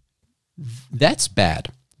 that's bad.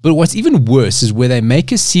 But what's even worse is where they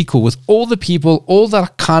make a sequel with all the people, all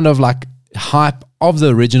that kind of like hype of the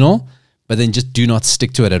original, but then just do not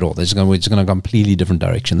stick to it at all. We're just going to go a completely different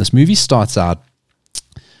direction. This movie starts out,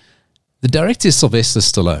 the director is Sylvester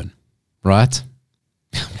Stallone, right?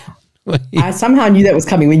 I somehow knew that was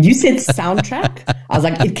coming. When you said soundtrack, I was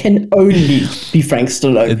like, it can only be Frank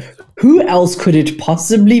Stallone. Who else could it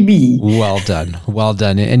possibly be? Well done. Well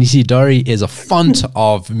done. And you see, Dory is a font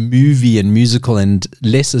of movie and musical and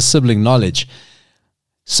lesser sibling knowledge.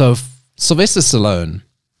 So Sylvester Stallone,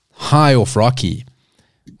 high off Rocky,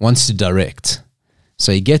 wants to direct.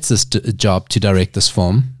 So he gets this job to direct this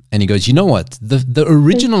film. And he goes, you know what? The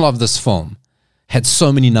original of this film had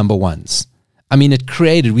so many number ones. I mean,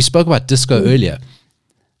 we spoke about disco earlier.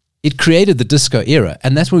 It created the disco era.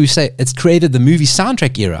 And that's what we say, it's created the movie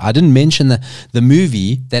soundtrack era. I didn't mention the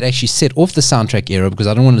movie that actually set off the soundtrack era because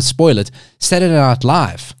I don't want to spoil it. Saturday Night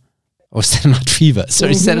Live. Or Saturday Night Fever.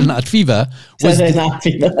 Sorry, Saturday Night Fever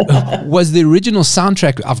was the original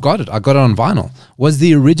soundtrack. I've got it. I got it on vinyl. Was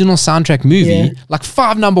the original soundtrack movie, like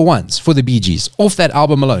 5 number ones for the Bee Gees off that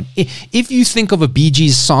album alone. If you think of a Bee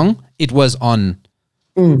Gees song, it was on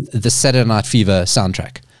the Saturday Night Fever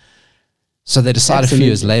soundtrack. So they decided a few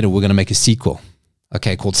years later, we're going to make a sequel,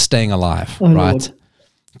 called Staying Alive, right? Lord.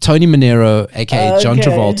 Tony Manero, aka John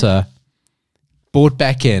Travolta, brought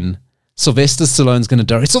back in. Sylvester Stallone's going to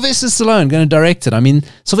direct. Sylvester Stallone going to direct it. I mean,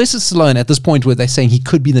 Sylvester Stallone at this point where they're saying he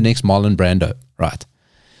could be the next Marlon Brando, right?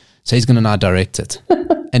 So he's going to now direct it.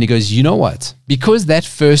 And he goes, you know what? Because that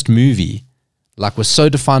first movie was so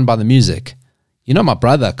defined by the music, my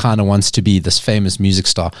brother kind of wants to be this famous music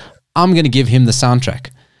star. I'm going to give him the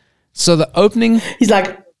soundtrack. So the opening... He's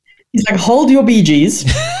like, hold your Bee Gees.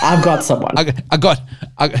 I've got someone.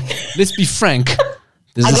 Let's be frank.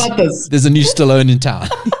 I got this. There's a new Stallone in town.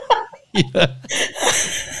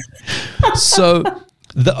 So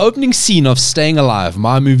the opening scene of Staying Alive,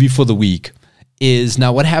 my movie for the week, is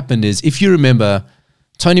now what happened is, if you remember,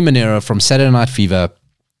 Tony Manero from Saturday Night Fever,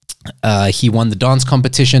 he won the dance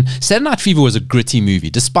competition. Saturday Night Fever was a gritty movie.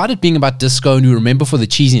 Despite it being about disco and you remember for the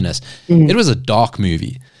cheesiness, it was a dark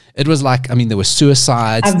movie. It was like, there were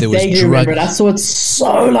suicides, there was drugs. I saw it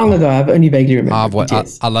so long ago. I've only vaguely remembered.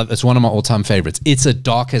 I love it. It's one of my all-time favorites. It's a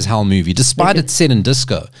dark as hell movie. Despite it's set in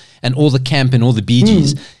disco and all the camp and all the Bee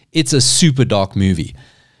Gees, it's a super dark movie.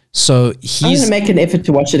 So I'm going to make an effort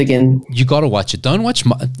to watch it again. You got to watch it. Don't watch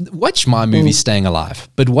my movie, Staying Alive,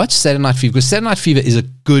 but watch Saturday Night Fever, because Saturday Night Fever is a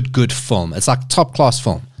good film. It's like top-class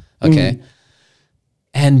film, okay?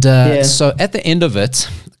 And so at the end of it,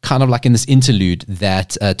 kind of like in this interlude,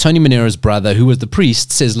 that Tony Manero's brother, who was the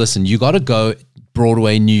priest, says, listen, you got to go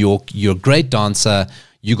Broadway, New York. You're a great dancer.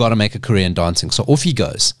 You got to make a career in dancing. So off he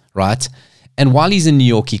goes, right? And while he's in New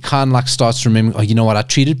York, he kind of starts remembering, oh, you know what? I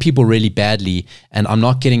treated people really badly and I'm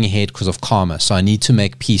not getting ahead because of karma. So I need to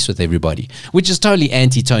make peace with everybody, which is totally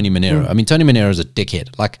anti-Tony Manero. I mean, Tony Manero is a dickhead,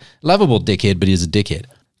 lovable dickhead, but he's a dickhead.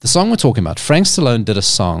 The song we're talking about, Frank Stallone did a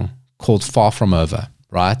song called Far From Over,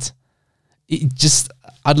 right?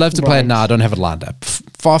 I'd love to play it now. I don't have it lined up.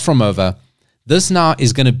 Far From Over. This now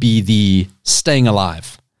is going to be the Staying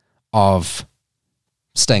Alive of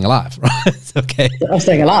Staying Alive, right? Okay. Of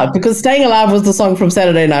Staying Alive, because Staying Alive was the song from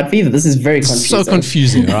Saturday Night Fever. This is very confusing. So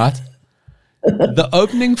confusing, right? The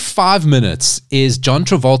opening 5 minutes is John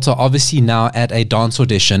Travolta, obviously now at a dance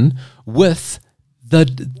audition with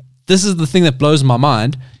this is the thing that blows my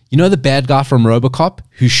mind. You know the bad guy from RoboCop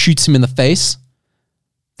who shoots him in the face?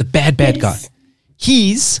 The bad guy.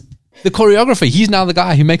 He's the choreographer. He's now the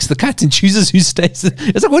guy who makes the cut and chooses who stays.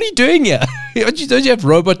 It's like, what are you doing here? Don't you have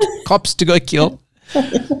robot cops to go kill?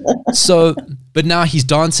 So, but now he's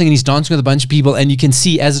dancing and he's dancing with a bunch of people, and you can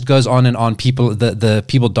see as it goes on and on, the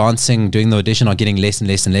people dancing, doing the audition are getting less and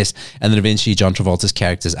less and less, and then eventually John Travolta's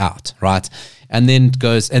character's out, right? And then it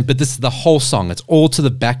goes, but this is the whole song. It's all to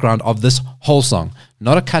the background of this whole song.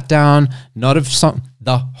 Not a cut down, not a song,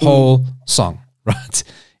 the whole song, right?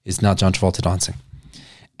 Is now John Travolta dancing.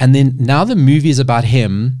 And then now the movie is about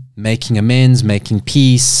him making amends, making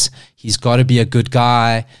peace. He's got to be a good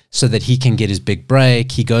guy so that he can get his big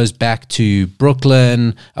break. He goes back to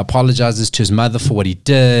Brooklyn, apologizes to his mother for what he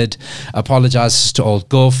did, apologizes to old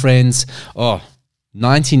girlfriends.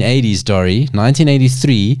 1980s, Dory,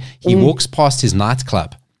 1983, he walks past his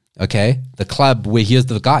nightclub, okay? The club where he was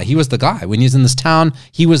the guy. He was the guy. When he was in this town,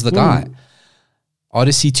 he was the guy.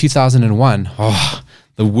 Odyssey 2001.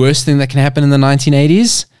 The worst thing that can happen in the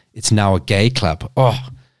 1980s, it's now a gay club.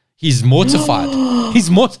 He's mortified.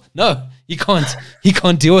 No, he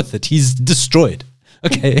can't deal with it. He's destroyed.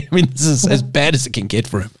 Okay, I mean, this is as bad as it can get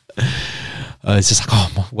for him. It's just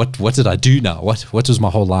like, what did I do now? What was my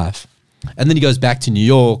whole life? And then he goes back to New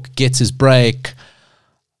York, gets his break,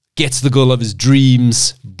 gets the girl of his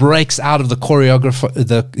dreams, breaks out of the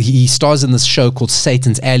choreographer. He stars in this show called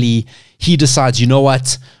Satan's Alley. He decides, you know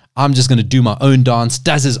what? I'm just going to do my own dance,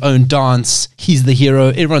 does his own dance. He's the hero.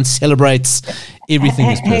 Everyone celebrates. Everything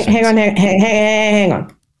is perfect. Hang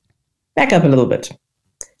on. Back up a little bit.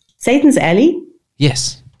 Satan's Alley?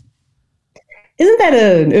 Yes. Isn't that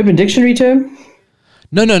an Urban Dictionary term?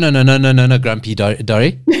 No, Grumpy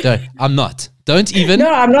Dory. I'm not. Don't even.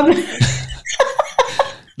 No, I'm not.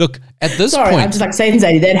 Look, at this Sorry, point. I'm just like Satan's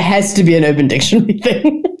Alley. That has to be an Urban Dictionary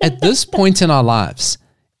thing. At this point in our lives,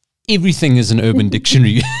 everything is an Urban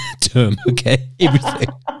Dictionary term, okay? Everything.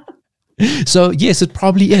 So, yes, it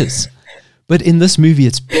probably is. But in this movie,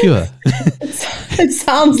 it's pure. It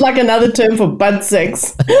sounds like another term for butt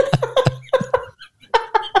sex.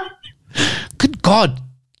 Good God,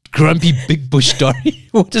 Grumpy Big Bush Dory.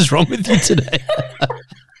 What is wrong with you today?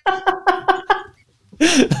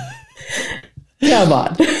 Come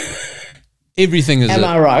on. Everything is. Am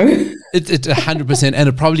I wrong? It's 100%, and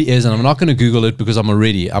it probably is. And I'm not going to Google it because I'm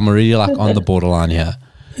already like on the borderline here.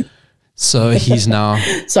 So he's now.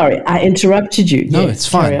 Sorry, I interrupted you. No, yes, it's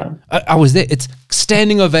fine. I was there. It's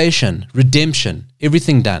standing ovation, redemption,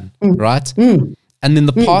 everything done, right? And then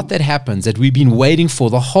the part that happens that we've been waiting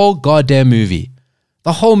for the whole goddamn movie.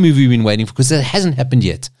 The whole movie we've been waiting for because it hasn't happened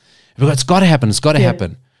yet. It's got to happen. It's got to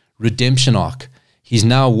happen. Redemption arc. He's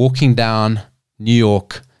now walking down New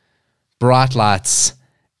York, bright lights,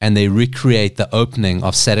 and they recreate the opening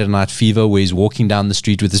of Saturday Night Fever where he's walking down the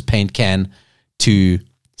street with his paint can to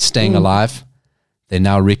Staying Alive. They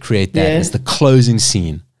now recreate that as the closing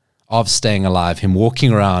scene of Staying Alive, him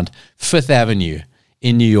walking around Fifth Avenue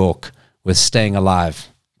in New York with Staying Alive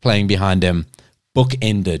playing behind him, book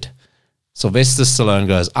ended. Sylvester Stallone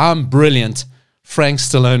goes, I'm brilliant. Frank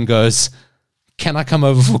Stallone goes, can I come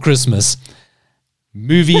over for Christmas?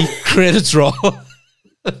 Movie credits roll.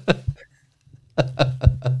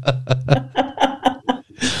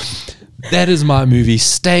 That is my movie,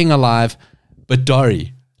 Staying Alive. But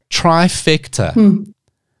Dory, trifecta.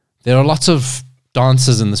 There are lots of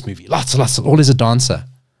dancers in this movie. Lots. Always a dancer.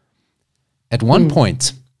 At one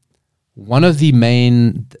point, one of the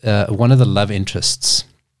love interests,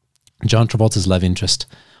 John Travolta's love interest,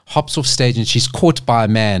 hops off stage and she's caught by a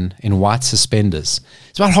man in white suspenders.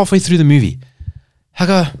 It's about halfway through the movie. I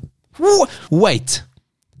go, wait,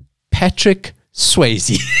 Patrick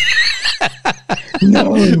Swayze.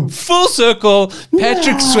 No. Full circle,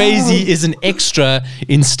 Patrick Swayze is an extra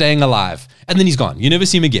in Staying Alive. And then he's gone. You never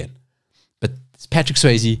see him again. But Patrick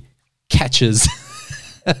Swayze catches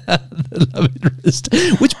the love interest,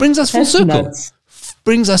 which brings us full circle. Nuts.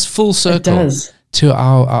 Brings us full circle. It does. To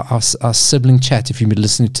our sibling chat, if you've been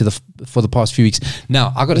listening to for the past few weeks.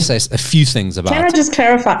 Now, I've got to say a few things about. Can I just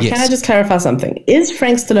clarify? Yes. Can I just clarify something? Is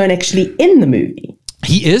Frank Stallone actually in the movie?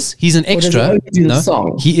 He is. He's an extra. Or does he only do the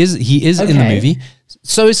song? He is in the movie.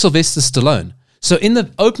 So is Sylvester Stallone. So in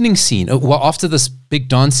the opening scene, after this big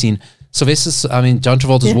dance scene, John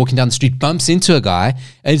Travolta's walking down the street, bumps into a guy,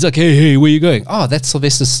 and he's like, hey, where are you going? Oh, that's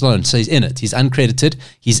Sylvester Stallone. So he's in it. He's uncredited.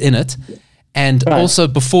 He's in it. And also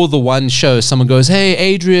before the one show, someone goes, hey,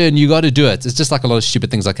 Adrian, you got to do it. It's just like a lot of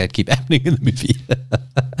stupid things like that keep happening in the movie.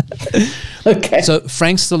 Okay. So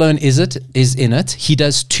Frank Stallone is in it. He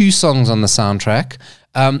does 2 songs on the soundtrack.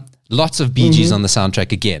 Lots of Bee Gees on the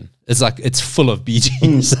soundtrack again. It's full of Bee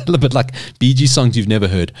Gees. A little bit like Bee Gees songs you've never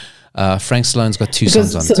heard. Frank Stallone's got 2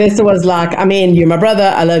 songs on it. Sylvester was like, you're my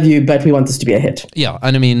brother, I love you, but we want this to be a hit. Yeah,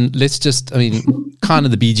 and kind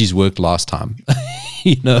of the Bee Gees worked last time.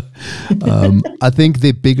 I think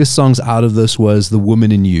their biggest songs out of this was The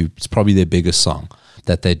Woman in You. It's probably their biggest song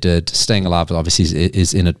that they did. Staying Alive obviously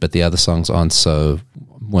is in it, but the other songs weren't so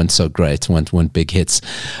great, weren't big hits.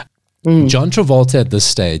 John Travolta at this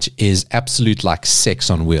stage is absolute like sex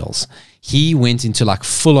on wheels. He went into like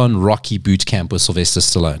full-on Rocky boot camp with Sylvester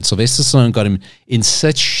Stallone. Sylvester Stallone got him in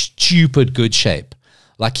such stupid good shape.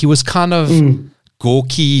 Like he was kind of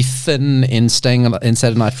gawky, thin in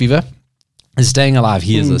Saturday Night Fever. In Staying Alive,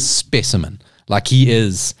 he is a specimen. Like, he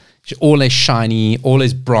is always shiny,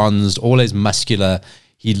 always bronzed, always muscular.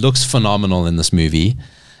 He looks phenomenal in this movie.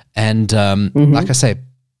 And like I say,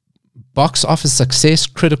 box office success,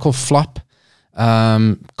 critical flop,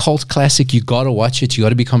 cult classic. You got to watch it. You got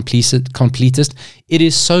to be completist. It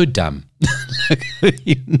is so dumb.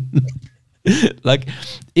 Like,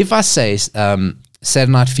 if I say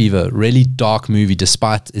Saturday Night Fever, really dark movie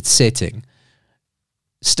despite its setting,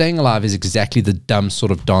 Staying Alive is exactly the dumb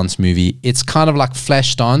sort of dance movie. It's kind of like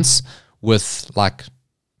Flashdance with like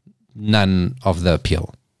none of the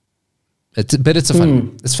appeal. But it's a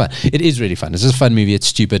fun. It's fun. It is really fun. It's just a fun movie. It's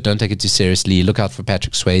stupid. Don't take it too seriously. Look out for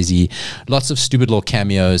Patrick Swayze. Lots of stupid little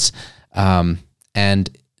cameos. And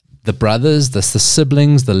the brothers, the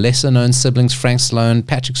siblings, the lesser known siblings, Frank Stallone,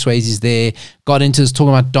 Patrick Swayze's there. Got into this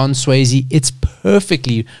talking about Don Swayze. It's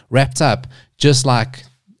perfectly wrapped up, just like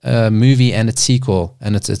a movie and its sequel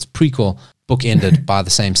and its prequel bookended by the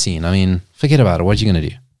same scene. I mean, forget about it. What are you going to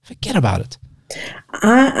do? Forget about it.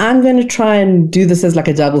 I'm going to try and do this as like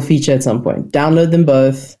a double feature at some point. Download them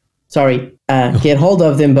both. Sorry, get hold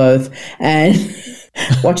of them both and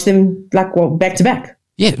watch them like back to back.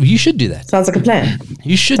 Yeah, you should do that. Sounds like a plan.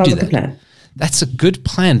 You should Sounds do like that. A plan. That's a good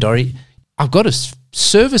plan, Dory. I've got a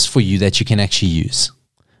service for you that you can actually use.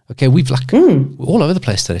 Okay, we're all over the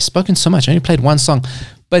place today. Spoken so much. I only played one song.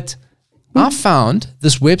 But I found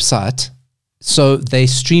this website, so they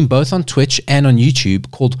stream both on Twitch and on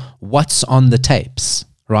YouTube, called What's on the Tapes,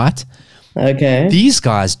 right? Okay. These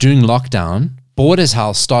guys, during lockdown, bored as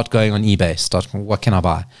hell, start going on eBay, what can I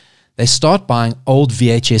buy? They start buying old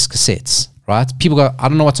VHS cassettes, right? People go, I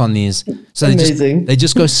don't know what's on these. So they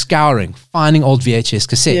just go scouring, finding old VHS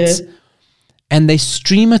cassettes. Yeah. And they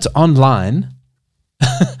stream it online,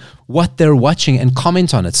 what they're watching, and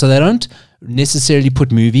comment on it. So they don't necessarily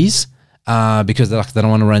put movies because they don't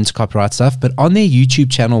want to run into copyright stuff. But on their YouTube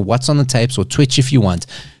channel, What's on the Tapes, or Twitch if you want,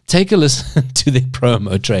 take a listen to their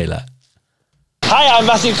promo trailer. Hi, I'm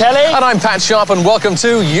Matthew Kelly. And I'm Pat Sharp, and welcome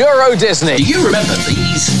to Euro Disney. Do you remember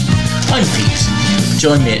these? I'm Pete.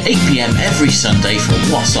 Join me at 8 p.m. every Sunday for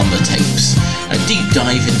What's on the Tapes, a deep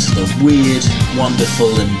dive into the weird,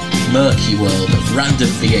 wonderful and murky world of random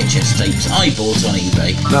VHS tapes I bought on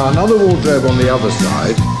eBay. Now another wardrobe on the other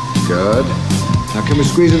side. Good. Now can we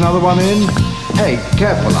squeeze another one in? Hey,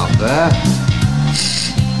 careful up there.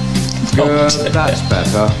 Good, that's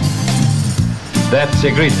better. That's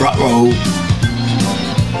a great Bravo.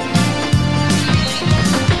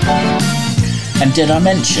 And did I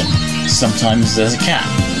mention, sometimes there's a cat?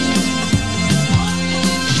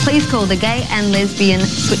 Please call the Gay and Lesbian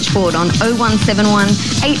switchboard on 0171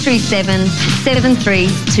 837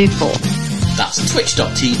 7324. That's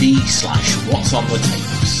twitch.tv/What's on the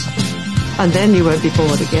Tapes. And then you won't be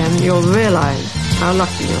bored again. You'll realise how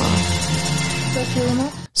lucky you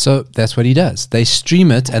are. So that's what he does. They stream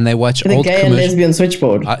it and they watch the old Gay and Lesbian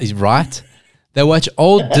switchboard. Right? They watch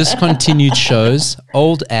old discontinued shows,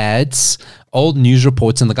 old ads, old news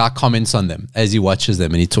reports, and the guy comments on them as he watches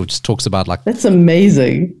them, and he just talks about like, that's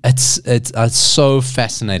amazing. It's so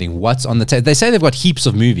fascinating. What's on the tape? They say they've got heaps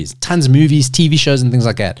of movies, tons of movies, TV shows, and things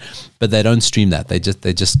like that, but they don't stream that. They just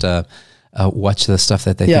watch the stuff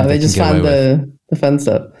that they think they just find can get away with. The fun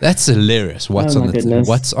stuff. That's hilarious. What's on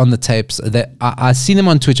the tapes? I've seen them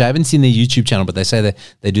on Twitch. I haven't seen their YouTube channel, but they say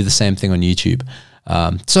they do the same thing on YouTube.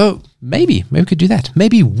 So maybe we could do that.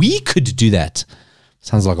 Maybe we could do that.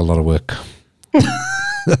 Sounds like a lot of work.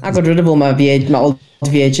 I got rid of all my old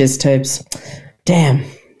VHS tapes. Damn.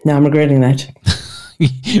 Now I'm regretting that.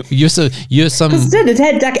 You're some. Because it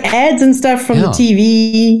had like ads and stuff from the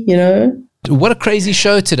TV. You know. What a crazy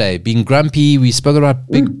show today. Being grumpy. We spoke about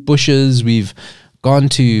big bushes. We've gone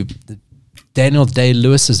to Daniel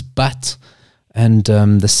Day-Lewis's butt. And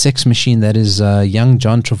the sex machine that is young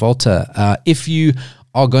John Travolta. If you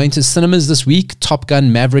are going to cinemas this week, Top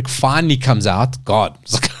Gun Maverick finally comes out. God,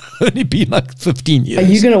 it's only been like 15 years. Are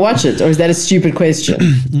you going to watch it, or is that a stupid question?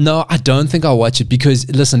 No, I don't think I'll watch it because,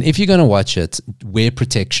 listen, if you're going to watch it, wear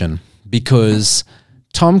protection because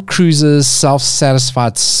Tom Cruise's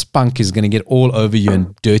self-satisfied spunk is going to get all over you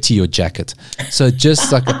and dirty your jacket. So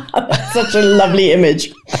just like... Such a lovely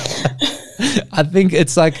image. I think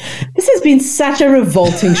it's like... This has been such a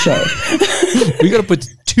revolting show. We got to put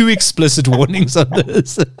 2 explicit warnings on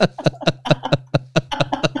this.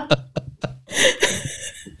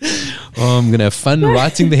 I'm going to have fun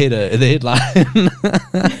writing the headline.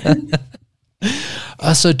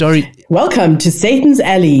 So, Dory... Welcome to Satan's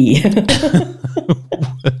Alley.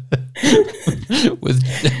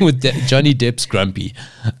 with Johnny Depp's grumpy.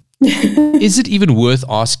 Is it even worth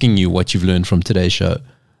asking you what you've learned from today's show?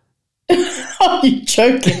 Are you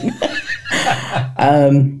joking?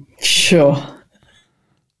 Sure.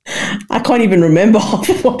 I can't even remember half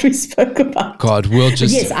of what we spoke about. God, we'll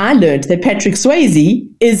just... But yes, I learned that Patrick Swayze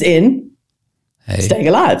is in Staying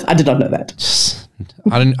Alive. I did not know that.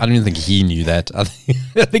 I don't even think he knew that. I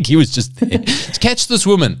think he was just there. Catch this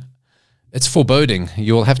woman. It's foreboding.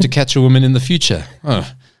 You will have to catch a woman in the future.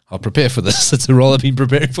 Oh, I'll prepare for this. It's a role I've been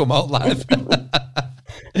preparing for my whole life.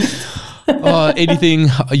 Anything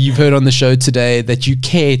you've heard on the show today that you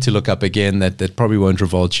care to look up again that probably won't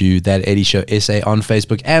revolt you, That 80 Show SA on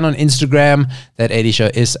Facebook and on Instagram, That 80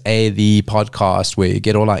 Show SA, the podcast where you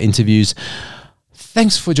get all our interviews.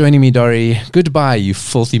 Thanks for joining me, Dori. Goodbye, you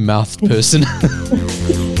filthy-mouthed person.